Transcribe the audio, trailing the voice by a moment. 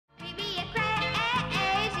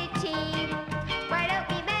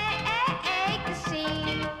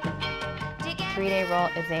3-Day Role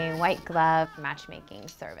is a white glove matchmaking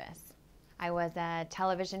service. I was a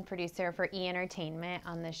television producer for E! Entertainment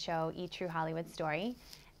on the show E! True Hollywood Story,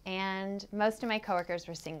 and most of my coworkers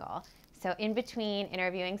were single. So in between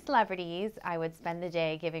interviewing celebrities, I would spend the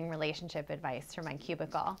day giving relationship advice from my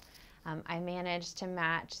cubicle. I managed to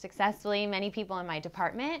match successfully many people in my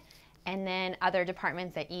department, and then other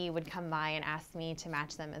departments at E! would come by and ask me to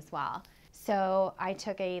match them as well. So I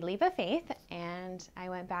took a leap of faith and I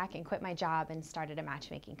went back and quit my job and started a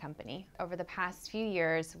matchmaking company. Over the past few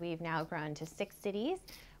years, we've now grown to 6 cities.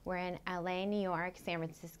 We're in LA, New York, San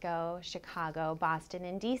Francisco, Chicago, Boston,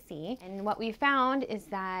 and DC. And what we found is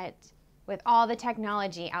that with all the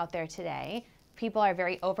technology out there today, people are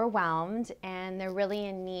very overwhelmed and they're really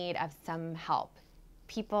in need of some help.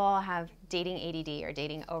 People have dating ADD or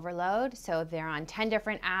dating overload, so they're on 10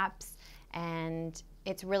 different apps, and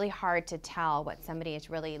it's really hard to tell what somebody is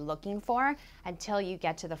really looking for until you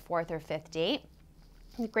get to the 4th or 5th date.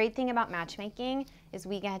 The great thing about matchmaking is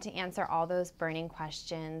we get to answer all those burning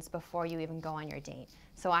questions before you even go on your date.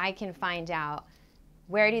 So I can find out,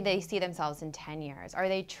 where do they see themselves in 10 years? Are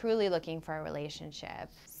they truly looking for a relationship?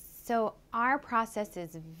 So our process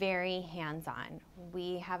is very hands-on.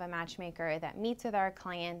 We have a matchmaker that meets with our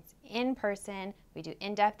clients in person. We do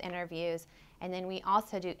in-depth interviews, and then we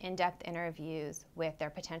also do in-depth interviews with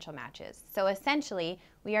their potential matches. So essentially,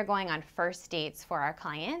 we are going on first dates for our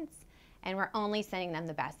clients, and we're only sending them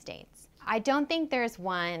the best dates. I don't think there's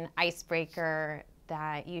one icebreaker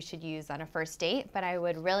that you should use on a first date, but I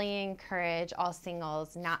would really encourage all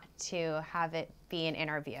singles not to have it be an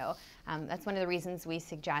interview. That's one of the reasons we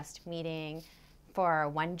suggest meeting for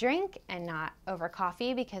one drink and not over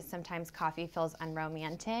coffee, because sometimes coffee feels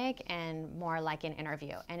unromantic and more like an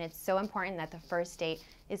interview. And it's so important that the first date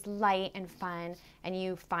is light and fun and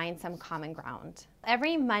you find some common ground.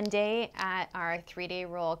 Every Monday at our 3-Day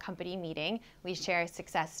Rule company meeting, we share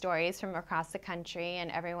success stories from across the country,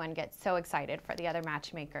 and everyone gets so excited for the other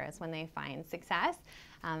matchmakers when they find success.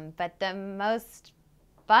 But the most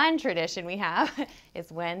fun tradition we have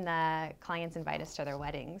is when the clients invite us to their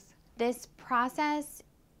weddings. This process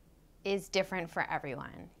is different for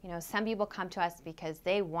everyone. You know, some people come to us because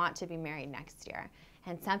they want to be married next year,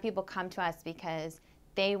 and some people come to us because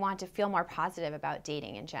they want to feel more positive about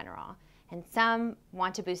dating in general, and some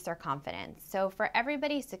want to boost their confidence. So for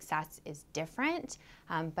everybody, success is different,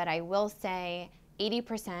 but I will say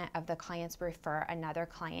 80% of the clients refer another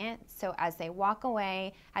client. So as they walk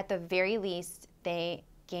away, at the very least, they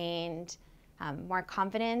gained more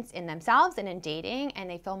confidence in themselves and in dating, and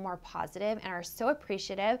they feel more positive and are so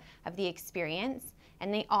appreciative of the experience.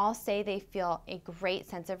 And they all say they feel a great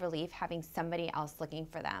sense of relief having somebody else looking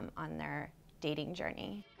for them on their dating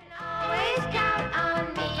journey. Can always count on